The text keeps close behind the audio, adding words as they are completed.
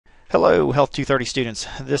Hello, Health 230 students.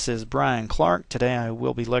 This is Brian Clark. Today I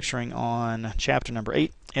will be lecturing on chapter number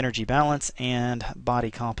 8, Energy Balance and Body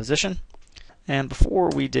Composition. And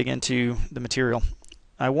before we dig into the material,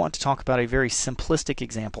 I want to talk about a very simplistic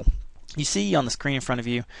example. You see on the screen in front of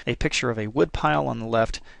you a picture of a wood pile on the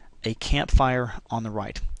left, a campfire on the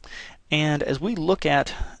right. And as we look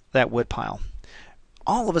at that wood pile,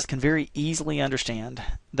 all of us can very easily understand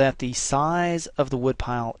that the size of the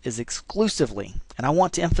woodpile is exclusively, and I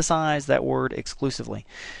want to emphasize that word exclusively,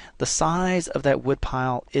 the size of that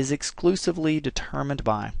woodpile is exclusively determined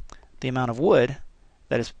by the amount of wood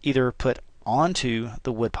that is either put onto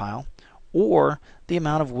the woodpile or the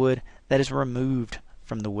amount of wood that is removed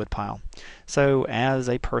from the woodpile. So as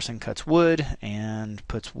a person cuts wood and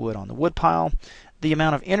puts wood on the woodpile, the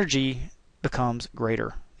amount of energy becomes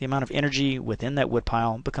greater. The amount of energy within that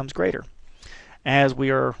woodpile becomes greater. As we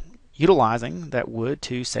are utilizing that wood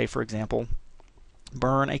to, say, for example,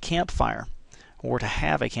 burn a campfire or to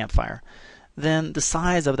have a campfire, then the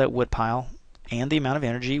size of that woodpile and the amount of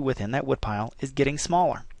energy within that woodpile is getting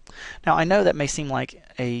smaller. Now, I know that may seem like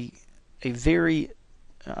a very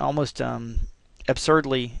almost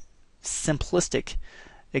absurdly simplistic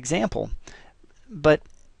example, but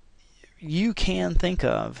you can think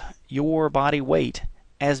of your body weight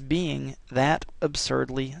as being that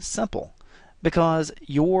absurdly simple, because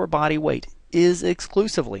your body weight is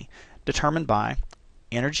exclusively determined by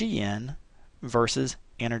energy in versus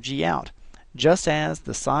energy out. Just as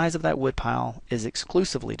the size of that wood pile is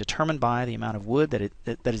exclusively determined by the amount of wood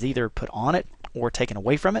that is either put on it or taken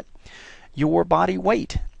away from it, your body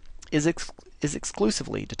weight is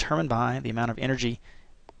exclusively determined by the amount of energy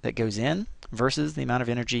that goes in versus the amount of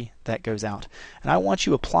energy that goes out. And I want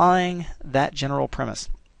you applying that general premise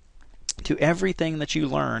to everything that you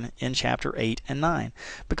learn in chapter 8 and 9.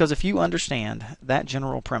 Because if you understand that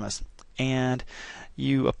general premise and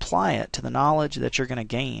you apply it to the knowledge that you're going to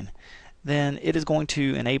gain, then it is going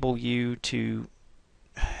to enable you to,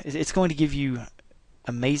 it's going to give you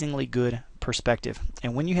amazingly good perspective.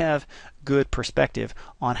 And when you have good perspective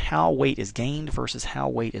on how weight is gained versus how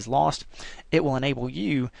weight is lost, it will enable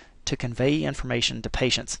you to convey information to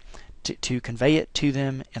patients, to convey it to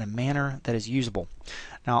them in a manner that is usable.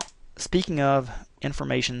 Now, speaking of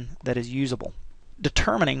information that is usable,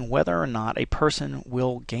 determining whether or not a person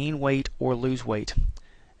will gain weight or lose weight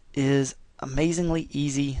is amazingly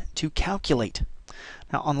easy to calculate.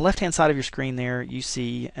 Now, on the left-hand side of your screen there, you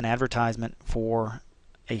see an advertisement for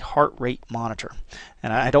a heart rate monitor.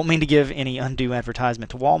 And I don't mean to give any undue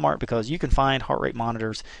advertisement to Walmart, because you can find heart rate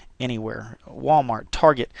monitors anywhere. Walmart,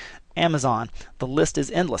 Target, Amazon, the list is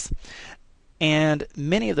endless. And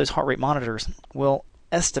many of those heart rate monitors will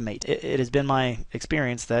estimate. It has been my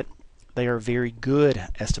experience that they are very good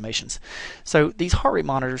estimations. So these heart rate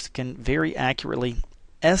monitors can very accurately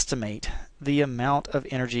estimate the amount of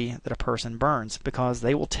energy that a person burns, because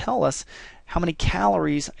they will tell us how many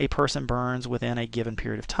calories a person burns within a given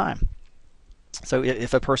period of time. So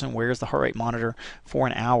if a person wears the heart rate monitor for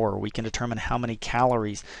an hour, we can determine how many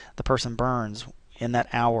calories the person burns in that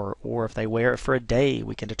hour. Or if they wear it for a day,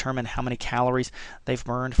 we can determine how many calories they've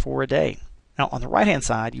burned for a day. Now, on the right-hand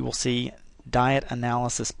side, you will see Diet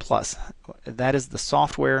Analysis Plus. That is the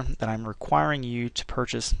software that I'm requiring you to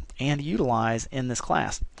purchase and utilize in this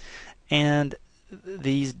class. And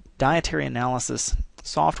these dietary analysis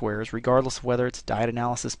softwares, regardless of whether it's Diet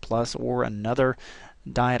Analysis Plus or another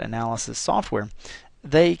diet analysis software,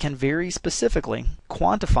 they can very specifically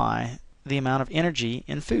quantify the amount of energy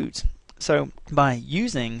in foods. So by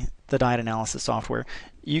using the diet analysis software,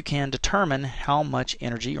 you can determine how much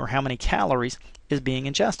energy or how many calories is being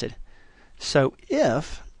ingested. So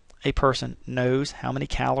if a person knows how many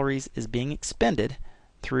calories is being expended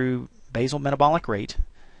through basal metabolic rate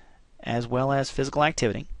as well as physical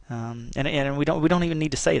activity, and we don't even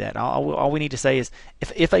need to say that. All we need to say is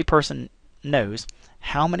if a person knows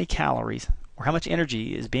how many calories or how much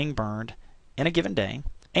energy is being burned in a given day,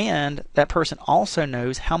 and that person also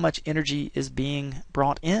knows how much energy is being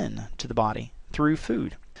brought in to the body through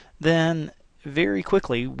food, then very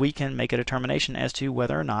quickly we can make a determination as to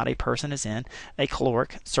whether or not a person is in a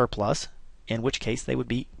caloric surplus, in which case they would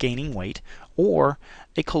be gaining weight, or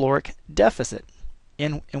a caloric deficit,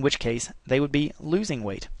 in which case they would be losing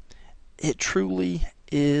weight. It truly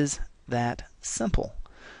is that simple.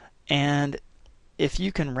 And if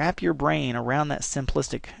you can wrap your brain around that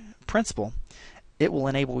simplistic principle, it will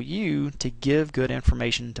enable you to give good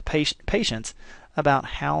information to patients about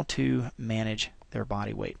how to manage their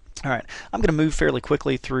body weight. All right, I'm going to move fairly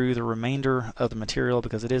quickly through the remainder of the material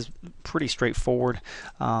because it is pretty straightforward.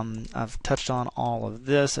 I've touched on all of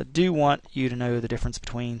this. I do want you to know the difference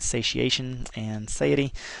between satiation and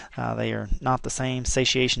satiety. They are not the same.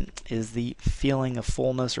 Satiation is the feeling of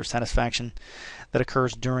fullness or satisfaction that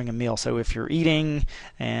occurs during a meal. So if you're eating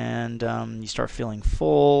and you start feeling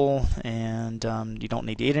full and you don't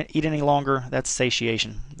need to eat any longer, that's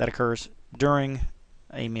satiation. That occurs during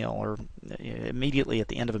a meal or immediately at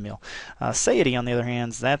the end of a meal. Satiety, on the other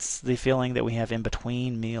hand, that's the feeling that we have in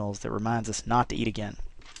between meals that reminds us not to eat again.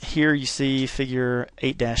 Here you see figure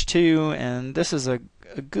 8-2, and this is a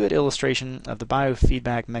good illustration of the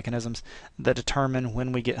biofeedback mechanisms that determine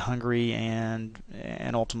when we get hungry and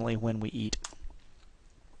ultimately when we eat.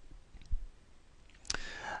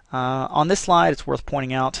 On this slide, it's worth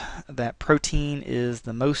pointing out that protein is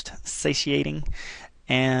the most satiating,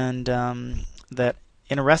 and that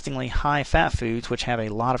interestingly, high-fat foods, which have a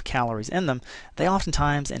lot of calories in them, they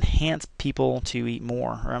oftentimes enhance people to eat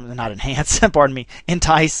more. Or not enhance, pardon me,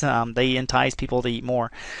 entice. They entice people to eat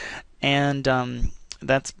more. And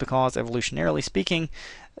that's because, evolutionarily speaking,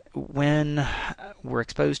 when we're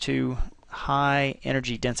exposed to high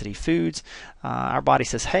energy density foods, our body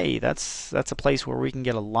says, hey, that's a place where we can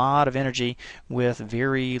get a lot of energy with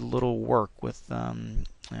very little work, with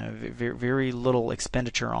very little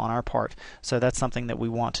expenditure on our part. So that's something that we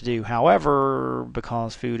want to do. However,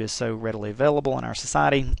 because food is so readily available in our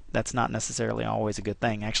society, that's not necessarily always a good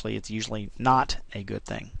thing. Actually, it's usually not a good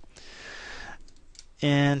thing.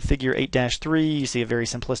 In figure 8-3, you see a very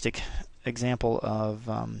simplistic example of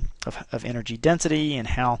energy density and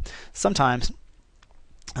how sometimes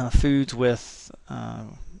foods with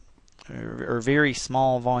or very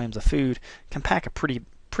small volumes of food can pack a pretty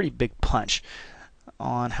big punch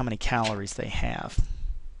on how many calories they have.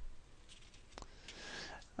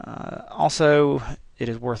 Also, it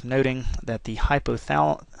is worth noting that the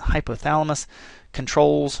hypothalamus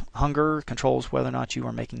controls hunger, controls whether or not you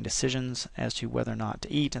are making decisions as to whether or not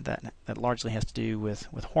to eat, and that largely has to do with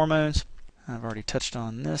hormones. I've already touched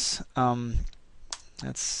on this.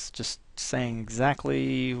 That's just saying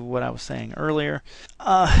exactly what I was saying earlier.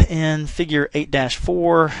 In figure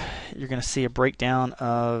 8-4, you're going to see a breakdown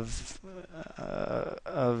of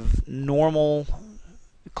normal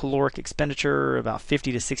caloric expenditure. About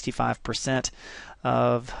 50 to 65%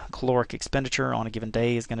 of caloric expenditure on a given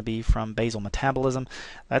day is going to be from basal metabolism.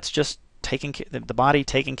 That's just the body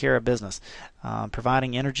taking care of business,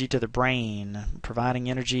 providing energy to the brain, providing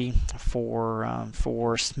energy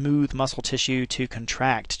for smooth muscle tissue to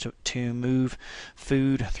contract, to move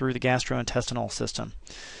food through the gastrointestinal system.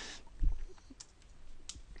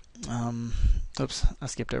 Oops, I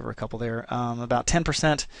skipped over a couple there. About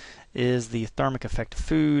 10% is the thermic effect of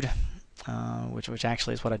food, which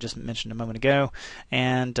actually is what I just mentioned a moment ago,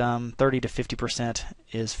 and 30 to 50%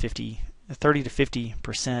 is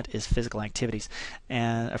 50% is physical activities.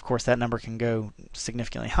 And of course that number can go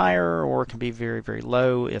significantly higher or it can be very, very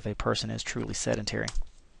low if a person is truly sedentary.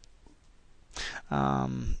 I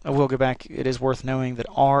will go back. It is worth knowing that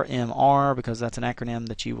RMR, because that's an acronym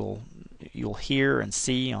that you'll hear and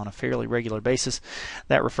see on a fairly regular basis,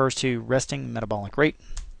 that refers to resting metabolic rate.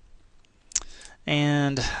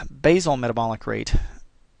 And basal metabolic rate,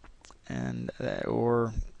 and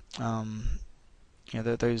those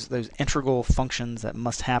integral functions that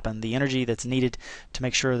must happen, the energy that's needed to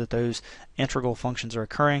make sure that those integral functions are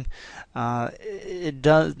occurring, it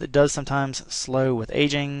does sometimes slow with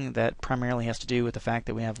aging. That primarily has to do with the fact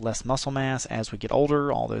that we have less muscle mass as we get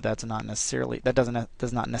older, although does not necessarily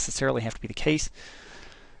have to be the case.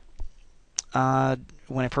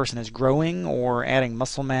 When a person is growing or adding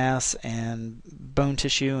muscle mass and bone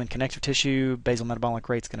tissue and connective tissue, basal metabolic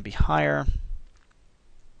rate is going to be higher.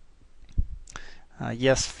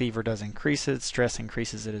 Yes, fever does increase it. Stress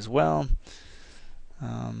increases it as well.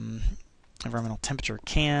 Environmental temperature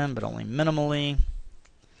can, but only minimally.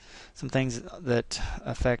 Some things that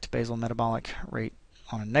affect basal metabolic rate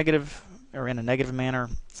on a negative or in a negative manner.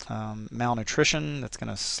 Malnutrition, that's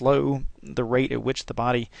going to slow the rate at which the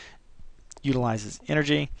body utilizes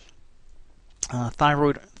energy.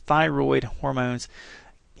 Thyroid hormones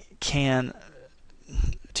can,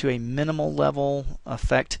 to a minimal level,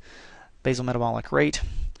 affect basal metabolic rate.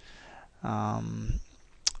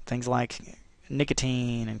 Things like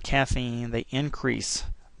nicotine and caffeine, they increase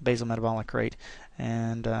basal metabolic rate,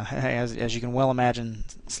 and as you can well imagine,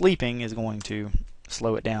 sleeping is going to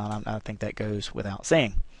slow it down. I think that goes without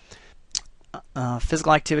saying.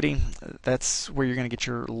 Physical activity, that's where you're going to get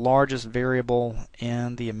your largest variable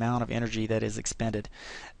in the amount of energy that is expended,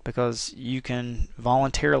 because you can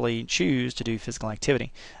voluntarily choose to do physical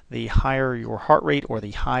activity. The higher your heart rate or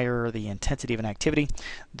the higher the intensity of an activity,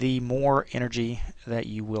 the more energy that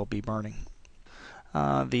you will be burning.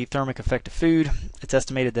 The thermic effect of food, it's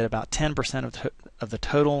estimated that about 10% of the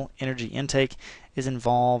total energy intake is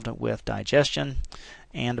involved with digestion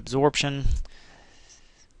and absorption.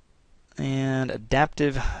 And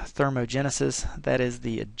adaptive thermogenesis, that is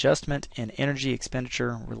the adjustment in energy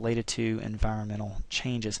expenditure related to environmental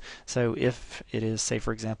changes. So if it is, say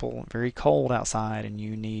for example, very cold outside and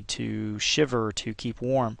you need to shiver to keep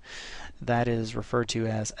warm, that is referred to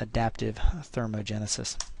as adaptive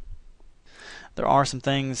thermogenesis. There are some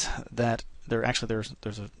things that there's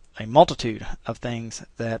a multitude of things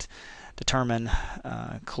that determine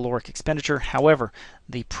caloric expenditure. However,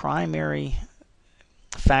 the primary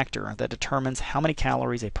factor that determines how many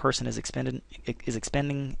calories a person is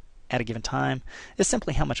expending at a given time is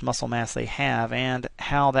simply how much muscle mass they have and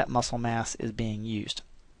how that muscle mass is being used.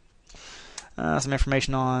 Some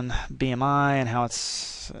information on BMI and how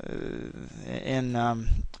it's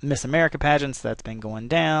in Miss America pageants, that's been going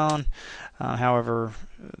down. However,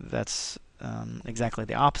 that's exactly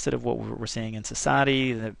the opposite of what we're seeing in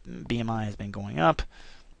society. The BMI has been going up.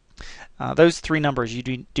 Those three numbers, you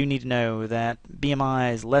do need to know that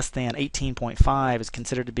BMI is less than 18.5 is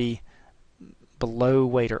considered to be below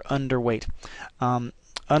weight or underweight.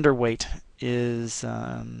 Underweight is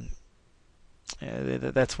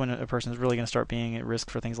that's when a person is really going to start being at risk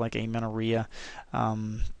for things like amenorrhea,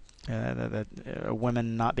 women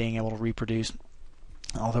not being able to reproduce,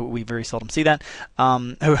 although we very seldom see that.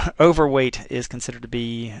 Overweight is considered to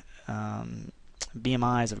be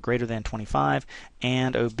BMIs of greater than 25,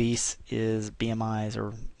 and obese is BMIs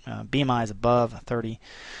above 30.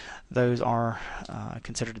 Those are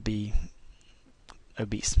considered to be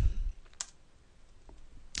obese.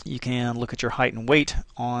 You can look at your height and weight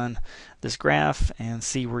on this graph and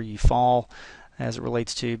see where you fall as it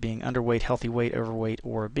relates to being underweight, healthy weight, overweight,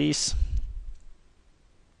 or obese.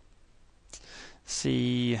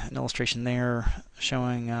 See an illustration there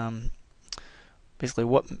showing basically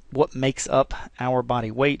what makes up our body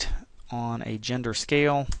weight on a gender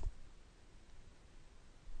scale.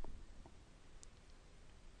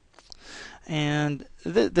 And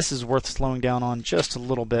this is worth slowing down on just a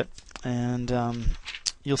little bit, and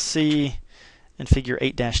you'll see in figure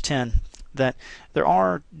 8-10 that there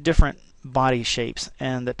are different body shapes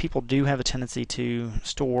and that people do have a tendency to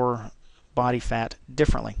store body fat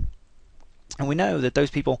differently. And we know that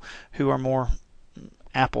those people who are more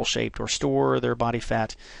apple-shaped or store their body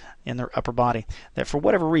fat in their upper body, that for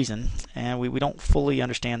whatever reason, and we don't fully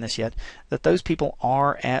understand this yet, that those people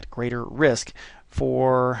are at greater risk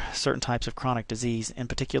for certain types of chronic disease, in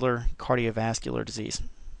particular cardiovascular disease.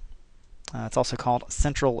 It's also called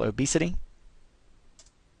central obesity.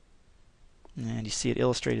 And you see it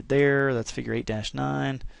illustrated there. That's figure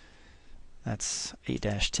 8-9. That's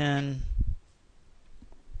 8-10.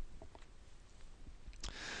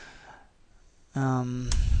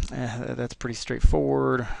 That's pretty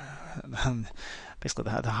straightforward. Basically,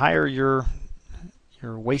 the higher your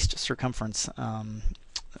waist circumference,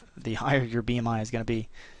 the higher your BMI is going to be.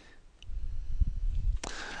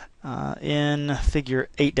 In figure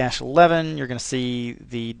 8-11, you're going to see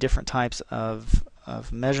the different types of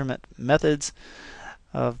measurement methods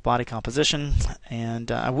of body composition,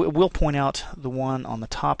 and I will point out the one on the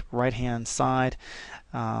top right-hand side,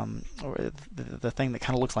 or the thing that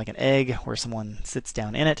kind of looks like an egg where someone sits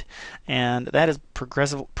down in it, and that is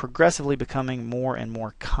progressively becoming more and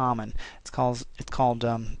more common. It's called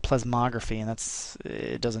plasmography, and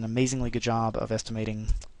it does an amazingly good job of estimating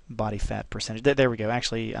body fat percentage. There we go.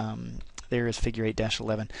 Actually, there is figure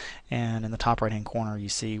 8-11, and in the top right hand corner you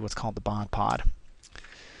see what's called the bod pod.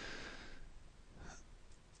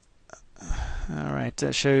 Alright,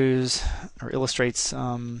 that shows or illustrates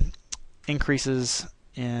increases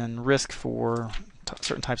in risk for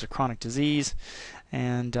certain types of chronic disease,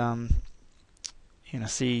 and you know,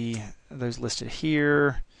 see those listed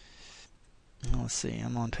here. Let's see,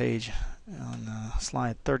 I'm on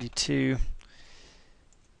slide 32.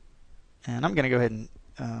 And I'm going to go ahead and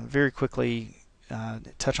very quickly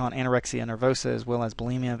touch on anorexia nervosa as well as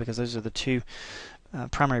bulimia, because those are the two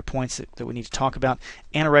primary points that we need to talk about.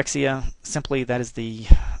 Anorexia, simply, that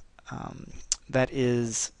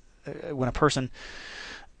is when a person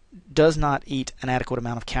does not eat an adequate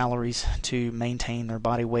amount of calories to maintain their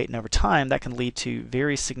body weight, and over time that can lead to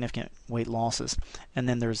very significant weight losses. And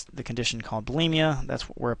then there's the condition called bulimia. That's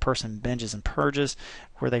where a person binges and purges,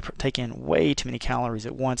 where they take in way too many calories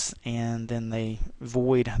at once and then they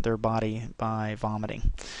void their body by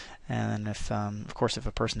vomiting. And if of course if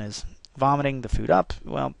a person is vomiting the food up,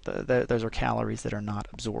 well, those are calories that are not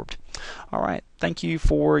absorbed. All right, thank you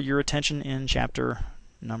for your attention in chapter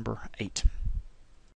number 8.